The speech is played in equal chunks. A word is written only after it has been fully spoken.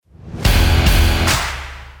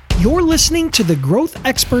You're listening to the Growth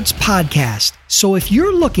Experts Podcast. So if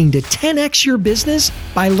you're looking to 10x your business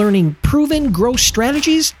by learning proven growth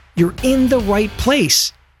strategies, you're in the right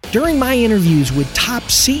place. During my interviews with top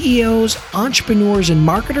CEOs, entrepreneurs, and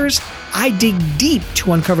marketers, I dig deep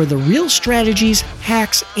to uncover the real strategies,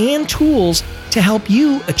 hacks, and tools to help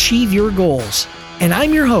you achieve your goals. And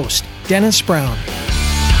I'm your host, Dennis Brown.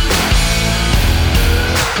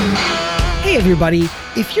 Hey everybody,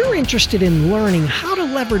 if you're interested in learning how to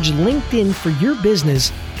leverage LinkedIn for your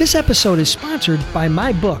business, this episode is sponsored by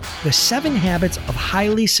my book, The 7 Habits of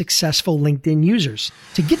Highly Successful LinkedIn Users.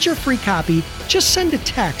 To get your free copy, just send a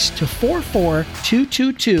text to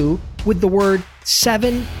 44222 with the word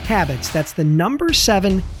 7 habits. That's the number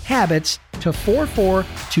 7 habits to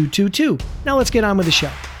 44222. Now let's get on with the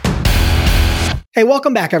show. Hey,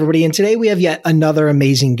 welcome back, everybody. And today we have yet another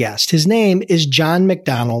amazing guest. His name is John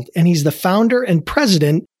McDonald, and he's the founder and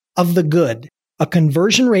president of The Good, a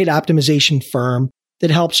conversion rate optimization firm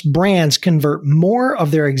that helps brands convert more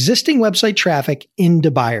of their existing website traffic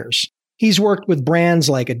into buyers. He's worked with brands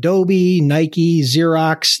like Adobe, Nike,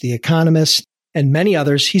 Xerox, The Economist, and many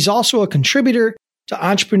others. He's also a contributor to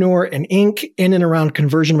Entrepreneur and Inc. in and around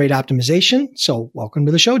conversion rate optimization. So welcome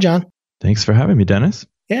to the show, John. Thanks for having me, Dennis.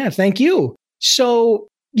 Yeah, thank you. So,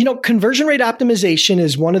 conversion rate optimization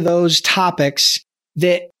is one of those topics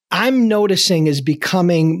that I'm noticing is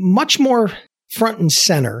becoming much more front and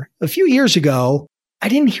center. A few years ago, I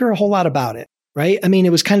didn't hear a whole lot about it, right? I mean,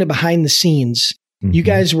 it was kind of behind the scenes. Mm-hmm. You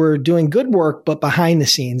guys were doing good work, but behind the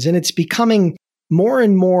scenes, and it's becoming more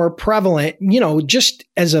and more prevalent. Just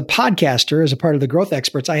as a podcaster, as a part of the Growth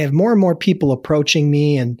Experts, I have more and more people approaching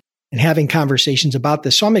me and having conversations about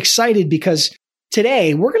this. So I'm excited because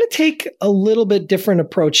today, we're going to take a little bit different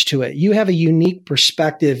approach to it. You have a unique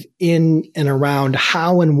perspective in and around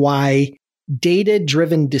how and why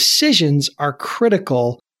data-driven decisions are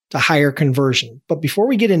critical to higher conversion. But before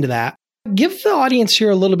we get into that, give the audience here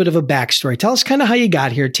a little bit of a backstory. Tell us kind of how you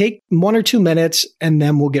got here. Take 1 or 2 minutes, and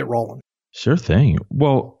then we'll get rolling. Sure thing.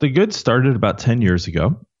 Well, The Good started about 10 years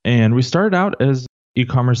ago, and we started out as an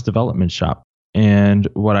e-commerce development shop. And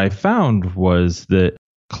what I found was that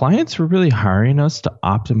clients were really hiring us to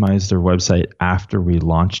optimize their website after we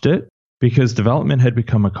launched it because development had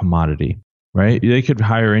become a commodity, right? They could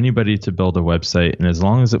hire anybody to build a website, and as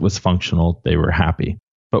long as it was functional, they were happy.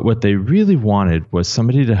 But what they really wanted was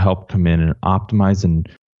somebody to help come in and optimize and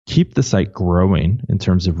keep the site growing in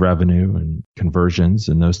terms of revenue and conversions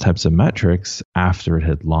and those types of metrics after it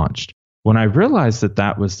had launched. When I realized that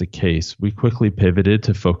that was the case, we quickly pivoted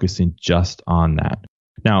to focusing just on that.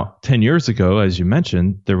 Now, 10 years ago, as you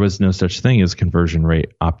mentioned, there was no such thing as conversion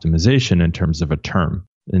rate optimization in terms of a term.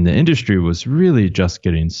 And the industry was really just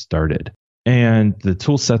getting started. And the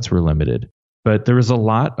tool sets were limited. But there was a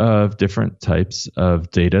lot of different types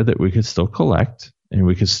of data that we could still collect. And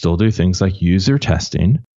we could still do things like user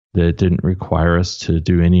testing that didn't require us to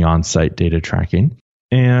do any on-site data tracking.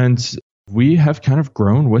 And we have kind of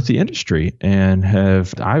grown with the industry and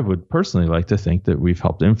I would personally like to think that we've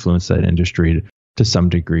helped influence that industry to some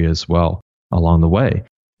degree as well along the way.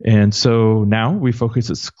 And so now we focus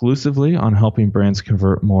exclusively on helping brands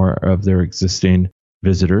convert more of their existing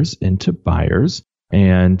visitors into buyers.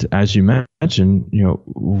 And as you mentioned,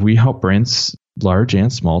 we help brands large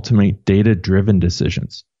and small to make data-driven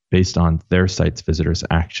decisions based on their site's visitors'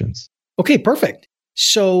 actions. Okay, perfect.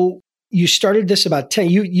 So you started this about 10.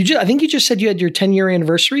 I think you just said you had your 10-year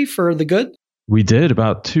anniversary for The Good? We did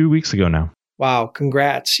about 2 weeks ago now. Wow,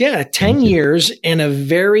 congrats. Yeah, 10 years in a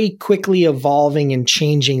very quickly evolving and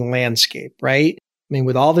changing landscape, right? I mean,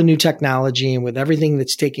 with all the new technology and with everything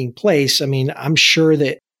that's taking place, I mean, I'm sure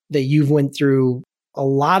that you've went through a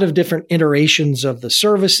lot of different iterations of the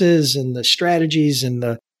services and the strategies and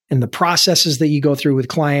the processes that you go through with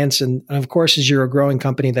clients. And of course, as you're a growing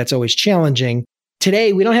company, that's always challenging.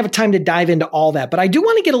 Today, we don't have time to dive into all that, but I do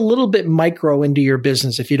want to get a little bit micro into your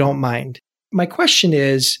business, if you don't mind. My question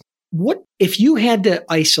is, what if you had to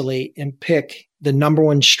isolate and pick the number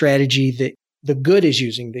one strategy that The Good is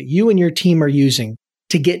using, that you and your team are using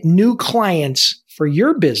to get new clients for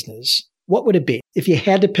your business, what would it be if you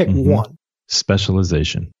had to pick one?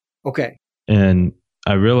 Specialization. Okay. And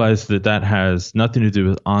I realize that has nothing to do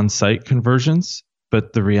with on-site conversions,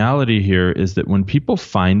 but the reality here is that when people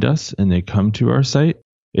find us and they come to our site,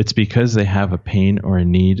 it's because they have a pain or a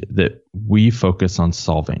need that we focus on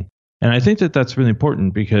solving. And I think that that's really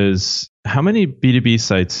important because how many B2B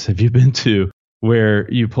sites have you been to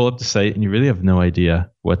where you pull up the site and you really have no idea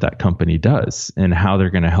what that company does and how they're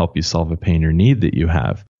going to help you solve a pain or need that you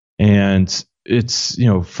have? And it's,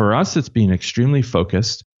 for us, it's being extremely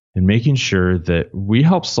focused and making sure that we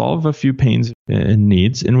help solve a few pains and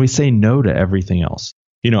needs, and we say no to everything else.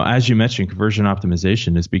 As you mentioned, conversion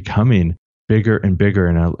optimization is becoming bigger and bigger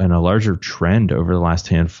and a larger trend over the last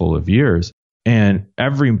handful of years. And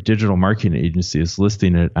every digital marketing agency is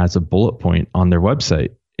listing it as a bullet point on their website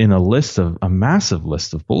in a massive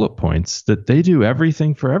list of bullet points that they do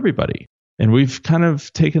everything for everybody. And we've kind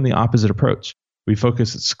of taken the opposite approach. We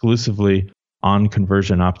focus exclusively on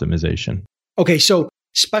conversion optimization. Okay, so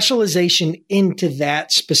specialization into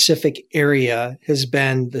that specific area has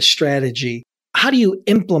been the strategy. How do you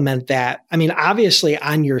implement that? I mean, obviously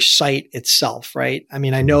on your site itself, right? I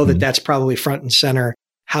mean, I know that that's probably front and center,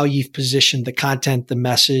 how you've positioned the content, the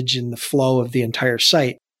message, and the flow of the entire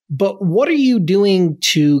site. But what are you doing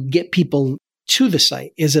to get people to the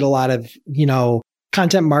site? Is it a lot of,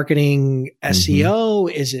 content marketing, SEO?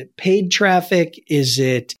 Is it paid traffic? Is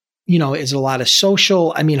it a lot of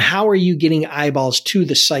social? I mean, how are you getting eyeballs to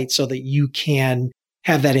the site so that you can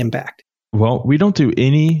have that impact? Well, we don't do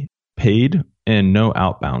any paid and no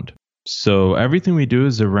outbound. So everything we do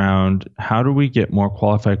is around how do we get more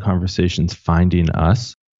qualified conversations finding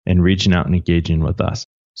us and reaching out and engaging with us.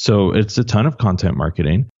 So it's a ton of content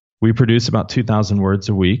marketing. We produce about 2,000 words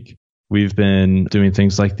a week. We've been doing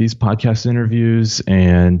things like these podcast interviews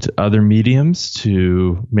and other mediums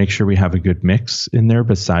to make sure we have a good mix in there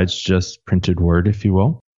besides just printed word, if you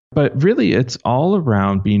will. But really, it's all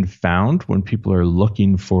around being found when people are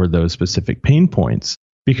looking for those specific pain points,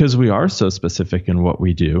 because we are so specific in what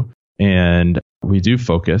we do and we do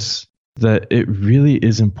focus that it really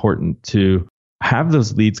is important to have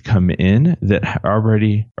those leads come in that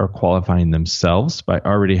already are qualifying themselves by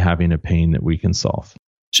already having a pain that we can solve.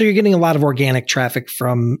 So you're getting a lot of organic traffic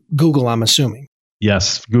from Google, I'm assuming.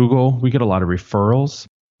 Yes, Google. We get a lot of referrals.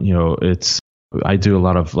 I do a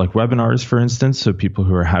lot of webinars, for instance, so people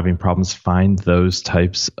who are having problems find those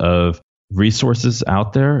types of resources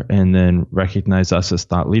out there and then recognize us as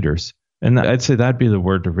thought leaders. And I'd say that'd be the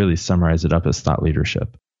word to really summarize it up as thought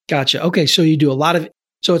leadership. Gotcha. Okay. So you do a lot of,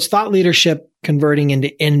 so it's thought leadership converting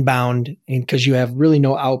into inbound, and because you have really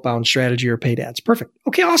no outbound strategy or paid ads. Perfect.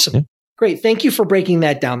 Okay. Awesome. Yeah. Great. Thank you for breaking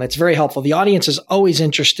that down. That's very helpful. The audience is always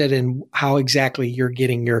interested in how exactly you're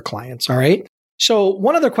getting your clients. All right. So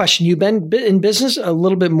one other question, you've been in business a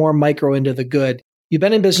little bit more micro into the good. You've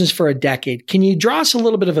been in business for a decade. Can you draw us a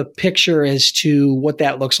little bit of a picture as to what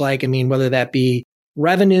that looks like? I mean, whether that be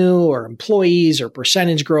revenue or employees or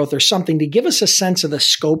percentage growth or something to give us a sense of the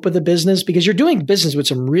scope of the business, because you're doing business with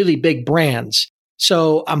some really big brands.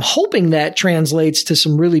 So I'm hoping that translates to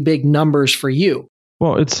some really big numbers for you.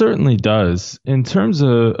 Well, it certainly does. In terms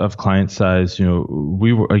of client size,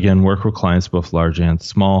 we again work with clients both large and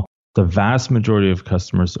small. The vast majority of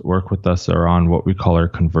customers that work with us are on what we call our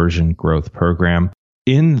conversion growth program.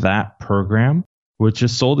 In that program, which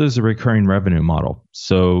is sold as a recurring revenue model.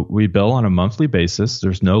 So we bill on a monthly basis.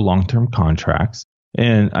 There's no long-term contracts.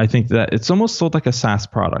 And I think that it's almost sold like a SaaS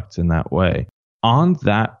product in that way. On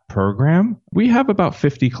that program, we have about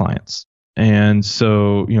 50 clients. And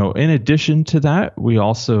so, in addition to that, we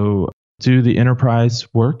also do the enterprise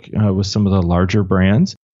work with some of the larger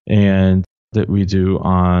brands, and that we do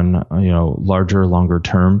on, larger, longer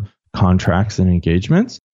term contracts and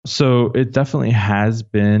engagements. So it definitely has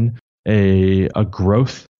been a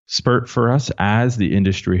growth spurt for us as the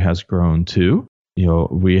industry has grown too.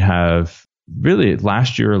 We have really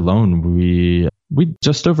last year alone, we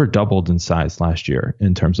just over doubled in size last year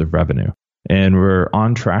in terms of revenue. And we're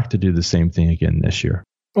on track to do the same thing again this year.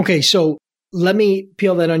 Okay, so let me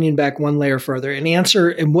peel that onion back one layer further and answer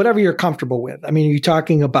in whatever you're comfortable with. I mean, are you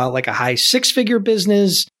talking about like a high 6-figure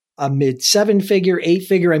business, a mid 7-figure,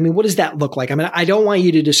 8-figure? I mean, what does that look like? I mean, I don't want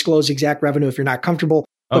you to disclose exact revenue if you're not comfortable,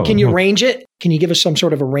 but can you range it? Can you give us some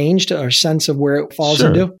sort of a range or sense of where it falls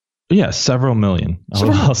into? Yeah, several million,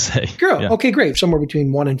 I'll say. Girl, yeah. Okay, great. Somewhere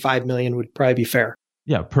between 1 and 5 million would probably be fair.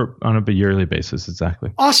 Yeah, on a yearly basis,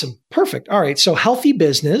 exactly. Awesome. Perfect. All right. So healthy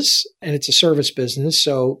business, and it's a service business.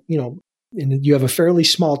 So, and you have a fairly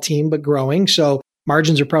small team, but growing. So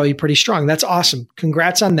margins are probably pretty strong. That's awesome.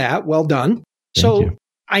 Congrats on that. Well done. Thank you.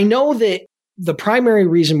 I know that the primary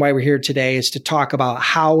reason why we're here today is to talk about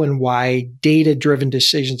how and why data-driven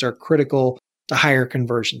decisions are critical to higher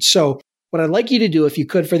conversions. So what I'd like you to do, if you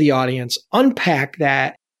could, for the audience, unpack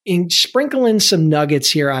that and sprinkle in some nuggets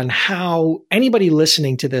here on how anybody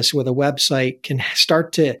listening to this with a website can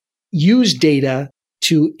start to use data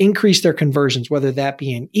to increase their conversions, whether that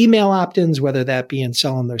be in email opt-ins, whether that be in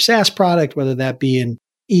selling their SaaS product, whether that be in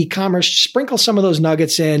e-commerce. Sprinkle some of those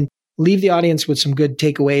nuggets in, leave the audience with some good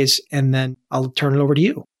takeaways, and then I'll turn it over to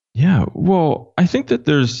you. Yeah, well, I think that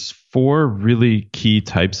there's four really key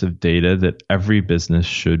types of data that every business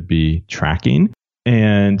should be tracking.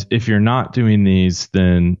 And if you're not doing these,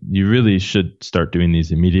 then you really should start doing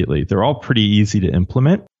these immediately. They're all pretty easy to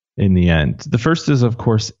implement in the end. The first is, of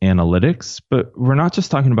course, analytics, but we're not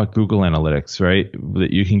just talking about Google Analytics, right?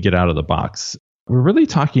 That you can get out of the box. We're really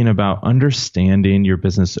talking about understanding your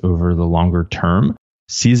business over the longer term.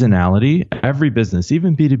 Seasonality, every business,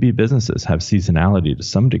 even B2B businesses have seasonality to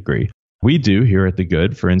some degree. We do here at The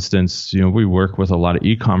Good. For instance, we work with a lot of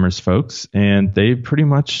e-commerce folks and they pretty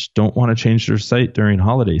much don't want to change their site during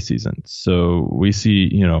holiday season. So we see,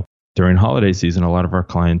 during holiday season, a lot of our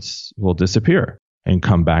clients will disappear and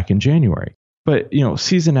come back in January. But,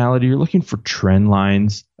 seasonality, you're looking for trend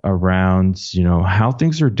lines around, how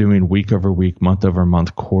things are doing week over week, month over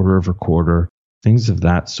month, quarter over quarter, things of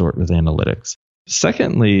that sort with analytics.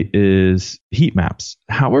 Secondly is heat maps.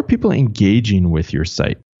 How are people engaging with your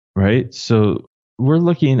site, right? So we're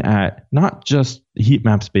looking at not just heat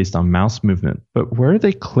maps based on mouse movement, but where are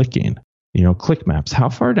they clicking? Click maps. How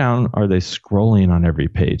far down are they scrolling on every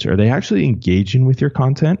page? Are they actually engaging with your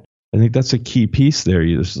content? I think that's a key piece there.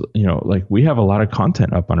 We have a lot of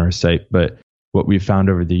content up on our site, but what we've found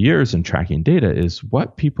over the years in tracking data is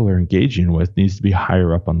what people are engaging with needs to be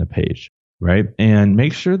higher up on the page, right? And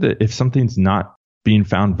make sure that if something's not being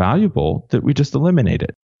found valuable, that we just eliminate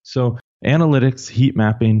it. So analytics, heat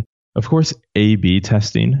mapping, of course, A/B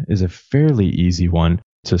testing is a fairly easy one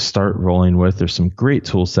to start rolling with. There's some great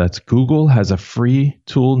tool sets. Google has a free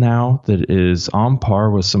tool now that is on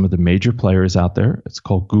par with some of the major players out there. It's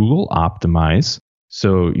called Google Optimize.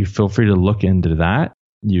 So you feel free to look into that.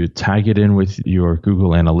 You tag it in with your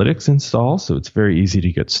Google Analytics install. So it's very easy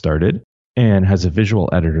to get started and has a visual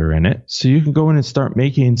editor in it. So you can go in and start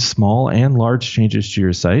making small and large changes to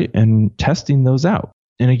your site and testing those out.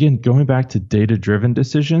 And again, going back to data-driven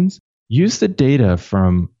decisions, use the data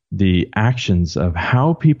from the actions of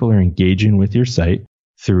how people are engaging with your site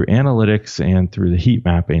through analytics and through the heat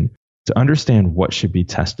mapping to understand what should be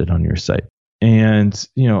tested on your site. And,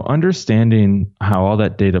 understanding how all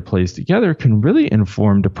that data plays together can really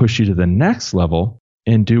inform to push you to the next level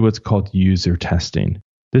and do what's called user testing.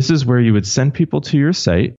 This is where you would send people to your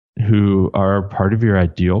site who are part of your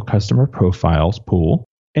ideal customer profiles pool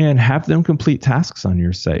and have them complete tasks on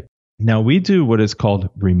your site. Now, we do what is called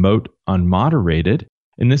remote unmoderated,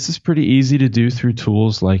 and this is pretty easy to do through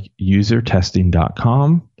tools like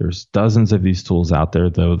usertesting.com. There's dozens of these tools out there,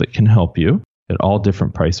 though, that can help you at all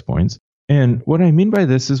different price points. And what I mean by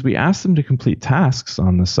this is we ask them to complete tasks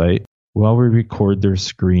on the site while we record their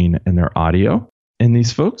screen and their audio. And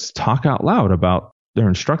these folks talk out loud they're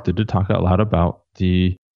instructed to talk out loud about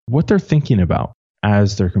what they're thinking about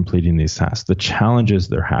as they're completing these tasks, the challenges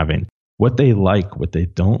they're having, what they like, what they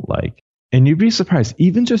don't like. And you'd be surprised,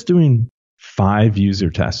 even just doing 5 user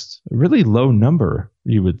tests, a really low number,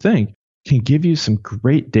 you would think, can give you some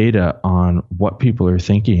great data on what people are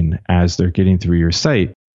thinking as they're getting through your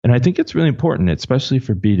site. And I think it's really important, especially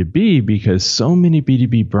for B2B, because so many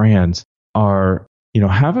B2B brands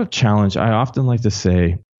have a challenge. I often like to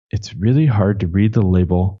say, it's really hard to read the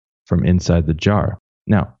label from inside the jar.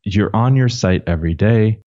 Now, you're on your site every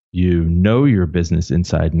day. You know your business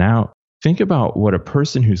inside and out. Think about what a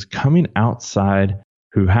person who's coming outside,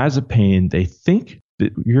 who has a pain, they think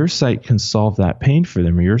that your site can solve that pain for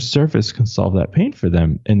them, or your service can solve that pain for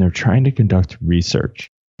them, and they're trying to conduct research.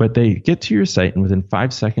 But they get to your site, and within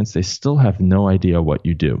 5 seconds, they still have no idea what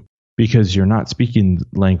you do because you're not speaking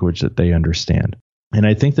language that they understand. And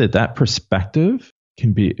I think that perspective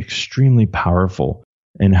can be extremely powerful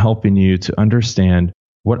in helping you to understand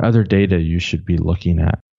what other data you should be looking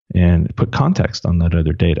at and put context on that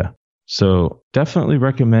other data. So definitely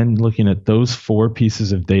recommend looking at those 4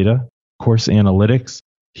 pieces of data: course analytics,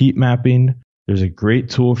 heat mapping. There's a great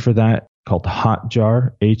tool for that called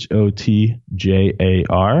Hotjar, Hotjar.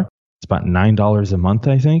 It's about $9 a month,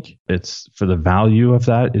 I think. It's for the value of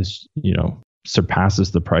that is,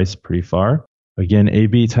 surpasses the price pretty far. Again,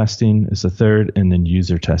 A/B testing is the third, and then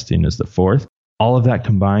user testing is the fourth. All of that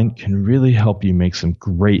combined can really help you make some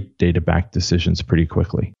great data-backed decisions pretty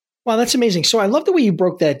quickly. Wow, that's amazing. So I love the way you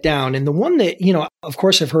broke that down. And the one that, of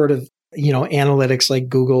course, I've heard of, analytics like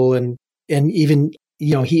Google and even,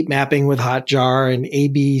 heat mapping with Hotjar and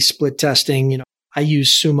A/B split testing. I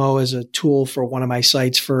use Sumo as a tool for one of my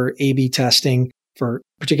sites for A/B testing,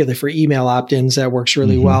 particularly for email opt-ins. That works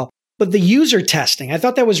really well. But the user testing, I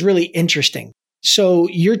thought that was really interesting. So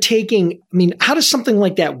you're how does something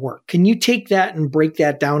like that work? Can you take that and break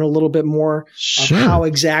that down a little bit more Sure. of how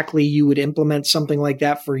exactly you would implement something like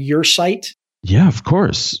that for your site? Yeah, of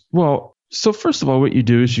course. Well, So first of all, what you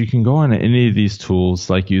do is you can go on any of these tools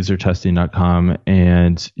like usertesting.com,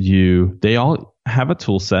 and they all have a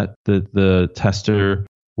tool set that the tester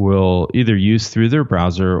will either use through their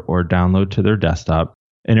browser or download to their desktop,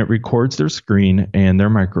 and it records their screen and their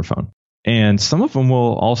microphone. And some of them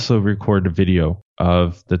will also record a video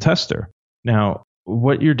of the tester. Now,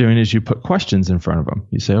 what you're doing is you put questions in front of them.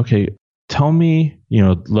 You say, okay, tell me,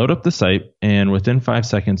 load up the site, and within 5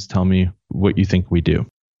 seconds, tell me what you think we do.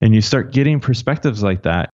 And you start getting perspectives like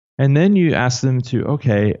that. And then you ask them to,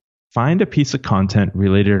 okay, find a piece of content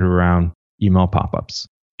related around email pop-ups.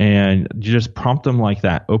 And you just prompt them like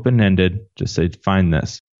that, open-ended, just say, find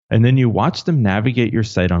this. And then you watch them navigate your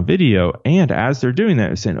site on video. And as they're doing that,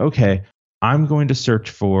 you're saying, okay, I'm going to search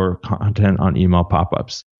for content on email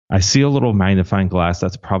pop-ups. I see a little magnifying glass.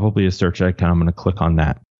 That's probably a search icon. I'm going to click on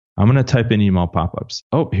that. I'm going to type in email pop-ups.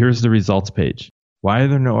 Oh, here's the results page. Why are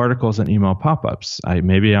there no articles on email pop-ups?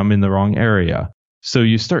 Maybe I'm in the wrong area. So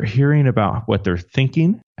you start hearing about what they're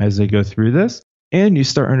thinking as they go through this, and you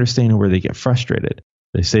start understanding where they get frustrated.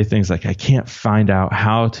 They say things like, I can't find out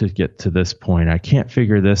how to get to this point. I can't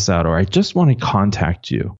figure this out, or I just want to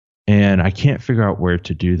contact you, and I can't figure out where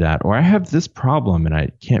to do that. Or I have this problem, and I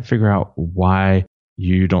can't figure out why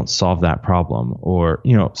you don't solve that problem. Or,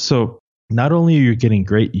 so not only are you getting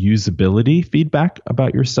great usability feedback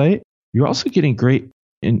about your site, you're also getting great,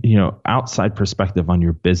 outside perspective on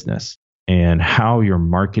your business and how you're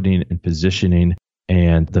marketing and positioning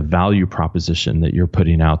and the value proposition that you're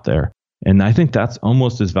putting out there. And I think that's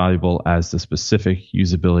almost as valuable as the specific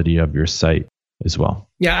usability of your site as well.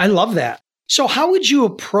 Yeah, I love that. So how would you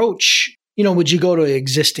approach, would you go to an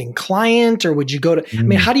existing client, or would you go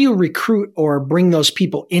to, how do you recruit or bring those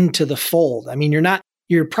people into the fold? I mean,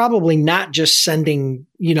 you're probably not just sending,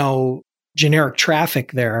 generic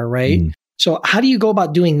traffic there, right? So how do you go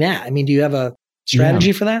about doing that? I mean, do you have a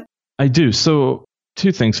strategy for that? I do. So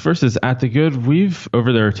two things. First is At the Good, we've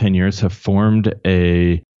over their 10 years have formed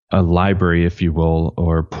a library, if you will,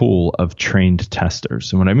 or pool of trained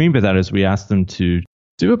testers. And what I mean by that is we ask them to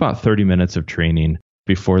do about 30 minutes of training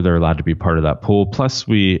before they're allowed to be part of that pool. Plus,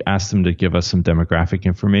 we ask them to give us some demographic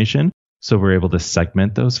information. So we're able to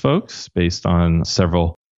segment those folks based on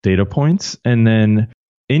several data points. And then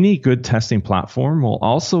any good testing platform will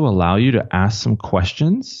also allow you to ask some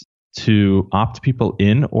questions to opt people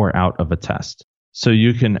in or out of a test. So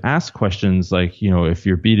you can ask questions like, if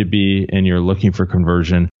you're B2B and you're looking for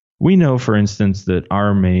conversion, we know, for instance, that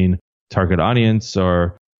our main target audience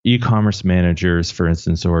are e-commerce managers, for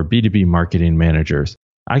instance, or B2B marketing managers.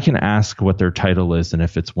 I can ask what their title is and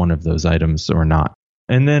if it's one of those items or not.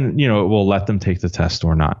 And then, it will let them take the test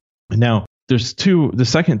or not. Now, the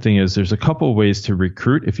second thing is there's a couple ways to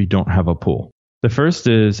recruit if you don't have a pool. The first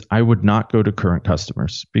is I would not go to current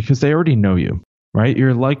customers because they already know you, right?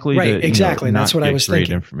 You're likely to exactly. That's what I was great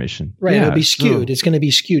thinking. Information. Right. It'll be skewed. It's going to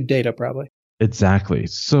be skewed data probably. Exactly.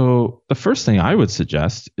 So the first thing I would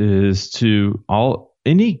suggest is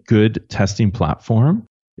any good testing platform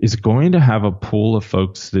is going to have a pool of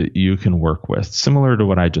folks that you can work with, similar to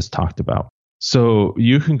what I just talked about. So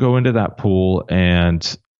you can go into that pool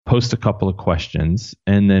and post a couple of questions,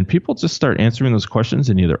 and then people just start answering those questions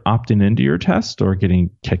and either opting into your test or getting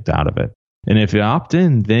kicked out of it. And if you opt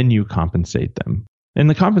in, then you compensate them. And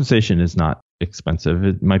the compensation is not expensive.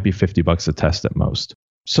 It might be $50 a test at most.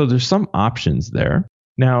 So there's some options there.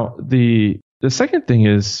 Now, the second thing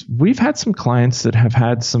is we've had some clients that have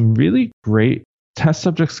had some really great test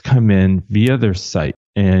subjects come in via their site.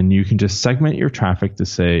 And you can just segment your traffic to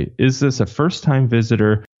say, is this a first-time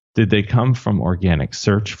visitor? Did they come from organic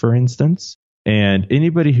search, for instance? And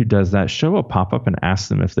anybody who does that, show a pop-up and ask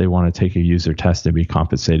them if they want to take a user test and be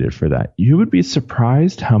compensated for that. You would be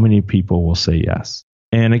surprised how many people will say yes.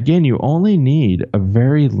 And again, you only need a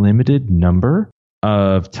very limited number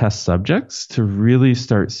of test subjects to really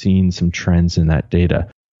start seeing some trends in that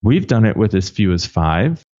data. We've done it with as few as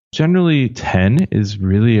 5. Generally, 10 is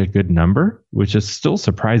really a good number, which is still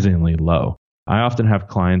surprisingly low. I often have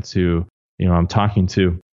clients who, I'm talking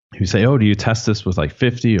to who say, oh, do you test this with like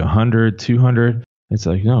 50, 100, 200? It's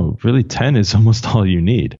like, no, really 10 is almost all you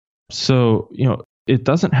need. So, it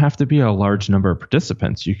doesn't have to be a large number of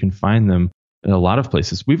participants. You can find them in a lot of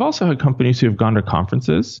places. We've also had companies who have gone to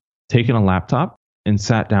conferences, taken a laptop and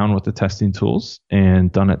sat down with the testing tools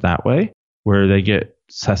and done it that way, where they get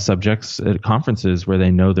test subjects at conferences where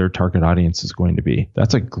they know their target audience is going to be.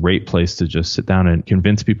 That's a great place to just sit down and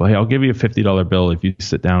convince people, hey, I'll give you a $50 bill if you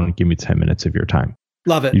sit down and give me 10 minutes of your time.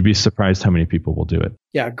 Love it. You'd be surprised how many people will do it.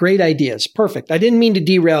 Yeah, great ideas. Perfect. I didn't mean to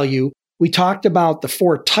derail you. We talked about the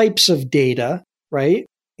 4 types of data, right?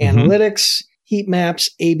 Analytics, heat maps,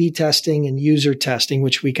 A/B testing, and user testing,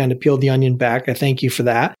 which we kind of peeled the onion back. I thank you for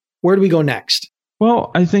that. Where do we go next? Well,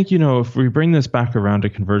 I think, if we bring this back around to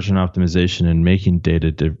conversion optimization and making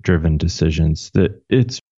data-driven decisions, that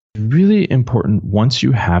it's really important once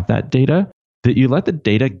you have that data, that you let the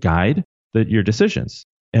data guide your decisions.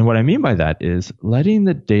 And what I mean by that is letting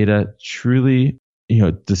the data truly,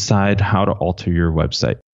 decide how to alter your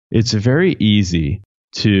website. It's very easy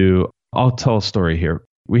I'll tell a story here.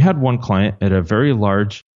 We had one client at a very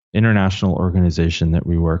large international organization that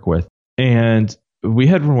we work with, and we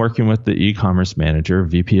had been working with the e-commerce manager,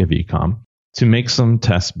 VP of e-com, to make some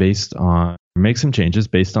changes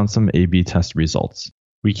based on some A/B test results.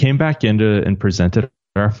 We came back and presented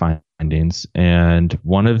our findings, and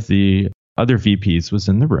one of the other VPs was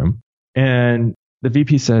in the room, and the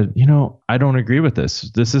VP said, I don't agree with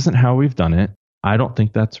this. This isn't how we've done it. I don't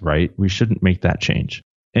think that's right. We shouldn't make that change.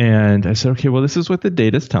 And I said, okay, well, this is what the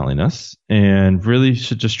data is telling us, and really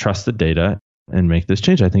should just trust the data and make this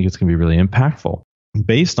change. I think it's going to be really impactful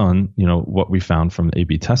based on, what we found from the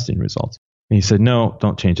A/B testing results. And he said, no,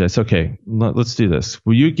 don't change it. I said, okay, let's do this.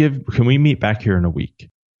 Can we meet back here in a week?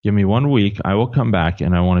 Give me 1 week. I will come back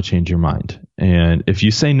and I want to change your mind. And if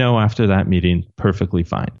you say no after that meeting, perfectly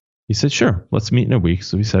fine. He said, sure, let's meet in a week.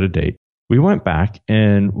 So we set a date. We went back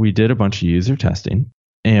and we did a bunch of user testing.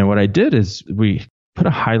 And what I did is we put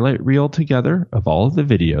a highlight reel together of all of the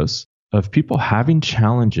videos of people having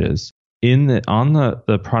challenges on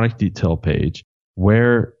the product detail page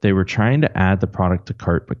where they were trying to add the product to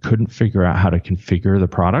cart but couldn't figure out how to configure the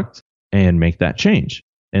product and make that change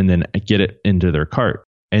and then get it into their cart,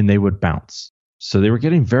 and they would bounce. So they were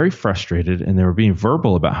getting very frustrated and they were being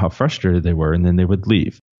verbal about how frustrated they were, and then they would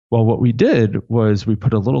leave. Well, what we did was we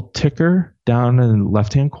put a little ticker down in the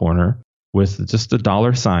left-hand corner with just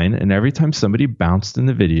a $sign, and every time somebody bounced in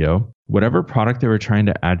the video, whatever product they were trying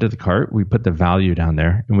to add to the cart, we put the value down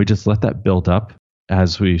there, and we just let that build up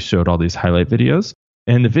as we showed all these highlight videos.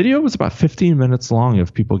 And the video was about 15 minutes long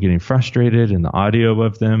of people getting frustrated and the audio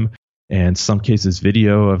of them, and some cases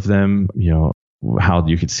video of them, how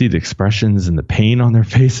you could see the expressions and the pain on their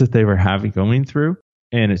face that they were going through.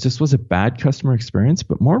 And it just was a bad customer experience,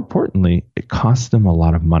 but more importantly, it cost them a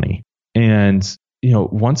lot of money. And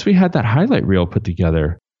once we had that highlight reel put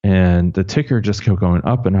together and the ticker just kept going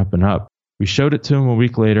up and up and up, we showed it to them a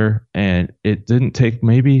week later, and it didn't take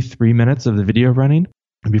maybe 3 minutes of the video running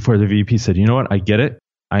before the VP said, you know what, I get it.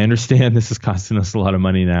 I understand this is costing us a lot of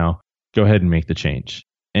money now. Go ahead and make the change.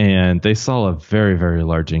 And they saw a very, very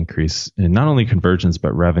large increase in not only conversions,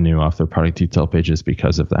 but revenue off their product detail pages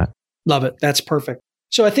because of that. Love it. That's perfect.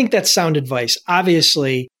 So I think that's sound advice.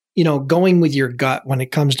 Obviously, going with your gut when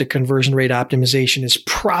it comes to conversion rate optimization is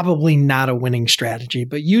probably not a winning strategy,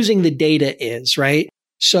 but using the data is, right?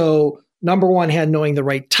 So number one, knowing the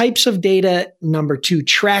right types of data. Number two,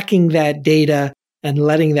 tracking that data and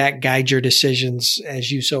letting that guide your decisions,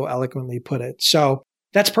 as you so eloquently put it. So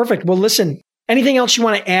that's perfect. Well, listen, anything else you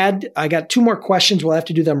want to add? I got 2 more questions. We'll have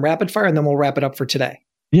to do them rapid fire, and then we'll wrap it up for today.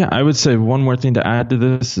 Yeah, I would say one more thing to add to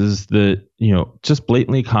this is that, just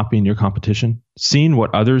blatantly copying your competition, seeing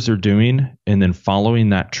what others are doing and then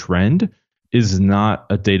following that trend is not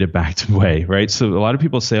a data-backed way, right? So a lot of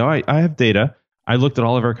people say, oh, I have data. I looked at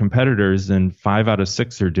all of our competitors and 5 out of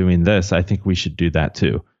 6 are doing this. I think we should do that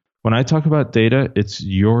too. When I talk about data, it's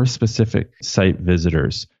your specific site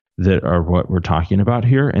visitors that are what we're talking about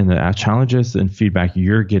here, and the challenges and feedback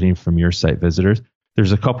you're getting from your site visitors.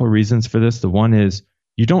 There's a couple of reasons for this. The one is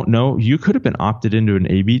you don't know. You could have been opted into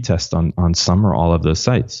an A/B test on some or all of those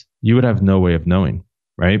sites. You would have no way of knowing,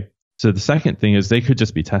 right? So the second thing is they could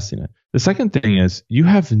just be testing it. The second thing is you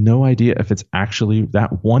have no idea if it's actually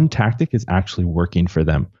that one tactic is actually working for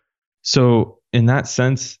them. So in that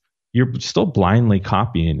sense, you're still blindly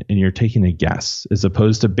copying and you're taking a guess as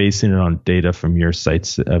opposed to basing it on data from your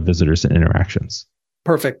site's visitors and interactions.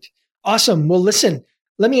 Perfect. Awesome. Well, listen,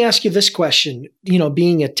 let me ask you this question.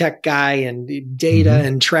 Being a tech guy and data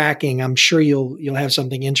and tracking, I'm sure you'll have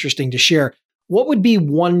something interesting to share. What would be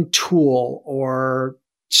one tool or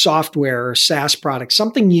software or SaaS product,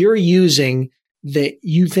 something you're using that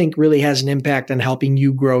you think really has an impact on helping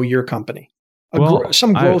you grow your company?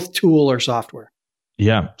 Some growth tool or software.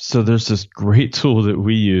 Yeah. So there's this great tool that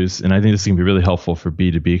we use, and I think this is going to be really helpful for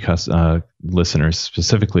B2B listeners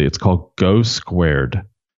specifically. It's called Go Squared,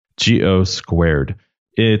 Go Squared.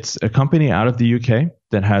 It's a company out of the UK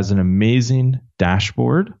that has an amazing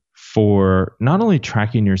dashboard for not only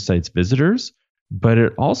tracking your site's visitors, but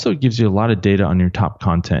it also gives you a lot of data on your top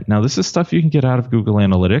content. Now, this is stuff you can get out of Google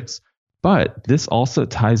Analytics, but this also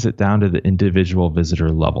ties it down to the individual visitor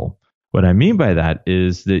level. What I mean by that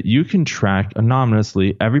is that you can track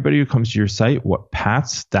anonymously everybody who comes to your site, what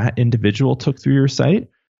paths that individual took through your site.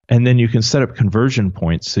 And then you can set up conversion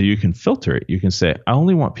points so you can filter it. You can say, I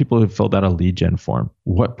only want people who filled out a lead gen form.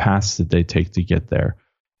 What paths did they take to get there?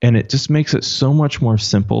 And it just makes it so much more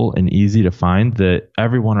simple and easy to find that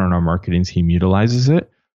everyone on our marketing team utilizes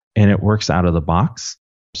it and it works out of the box.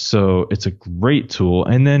 So it's a great tool.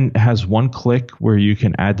 And then it has one click where you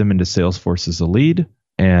can add them into Salesforce as a lead,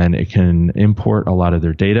 and it can import a lot of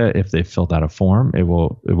their data. If they filled out a form, it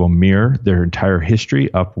will mirror their entire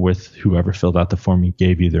history up with whoever filled out the form and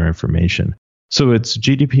gave you their information. So it's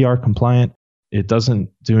GDPR compliant. It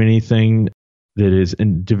doesn't do anything that is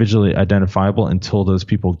individually identifiable until those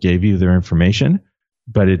people gave you their information,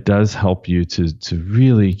 but it does help you to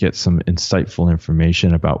really get some insightful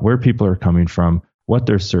information about where people are coming from, what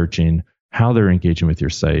they're searching, how they're engaging with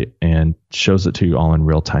your site, and shows it to you all in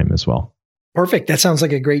real time as well. Perfect. That sounds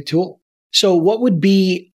like a great tool. So what would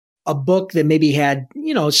be a book that maybe had,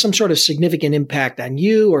 some sort of significant impact on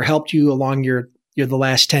you or helped you along the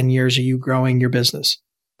last 10 years of you growing your business?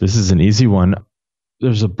 This is an easy one.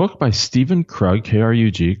 There's a book by Stephen Krug,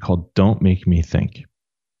 Krug, called Don't Make Me Think.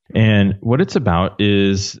 And what it's about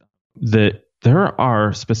is that there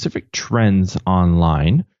are specific trends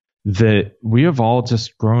online that we have all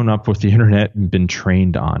just grown up with the internet and been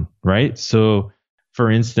trained on, right? So for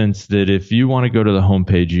instance, that if you want to go to the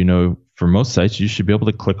homepage, for most sites, you should be able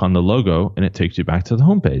to click on the logo and it takes you back to the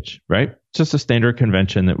homepage, right? It's just a standard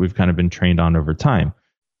convention that we've kind of been trained on over time.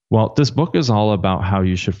 Well, this book is all about how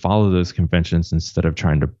you should follow those conventions instead of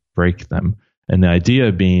trying to break them. And the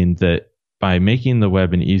idea being that by making the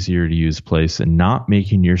web an easier to use place and not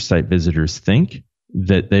making your site visitors think,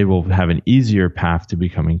 that they will have an easier path to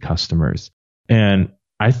becoming customers. And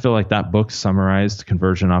I feel like that book summarized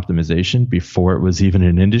conversion optimization before it was even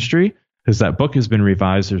an industry, because that book has been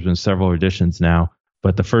revised. There's been several editions now,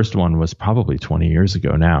 but the first one was probably 20 years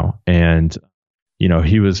ago now. And,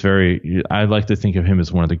 he was I like to think of him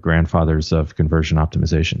as one of the grandfathers of conversion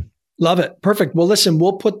optimization. Love it. Perfect. Well, listen,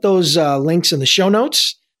 we'll put those links in the show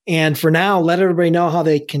notes. And for now, let everybody know how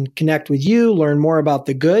they can connect with you, learn more about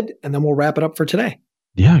The Good, and then we'll wrap it up for today.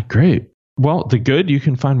 Yeah, great. Well, The Good, you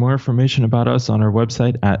can find more information about us on our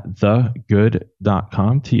website at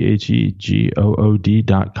thegood.com,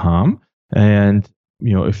 thegood.com. And,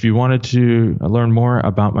 if you wanted to learn more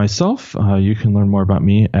about myself, you can learn more about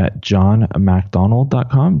me at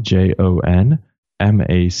johnmacdonald.com,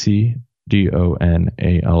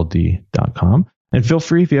 JONMACDONALD.com. And feel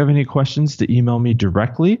free, if you have any questions, to email me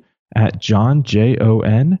directly at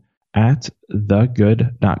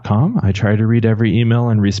johnjon@thegood.com. I try to read every email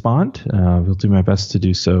and respond. We'll do my best to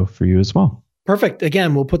do so for you as well. Perfect.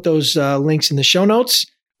 Again, we'll put those links in the show notes.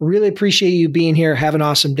 Really appreciate you being here. Have an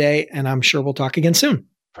awesome day, and I'm sure we'll talk again soon.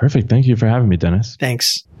 Perfect. Thank you for having me, Dennis.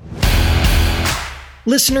 Thanks.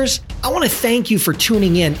 Listeners, I want to thank you for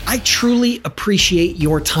tuning in. I truly appreciate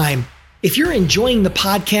your time. If you're enjoying the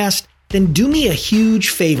podcast, then do me a huge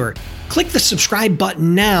favor. Click the subscribe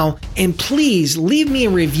button now, and please leave me a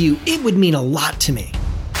review. It would mean a lot to me.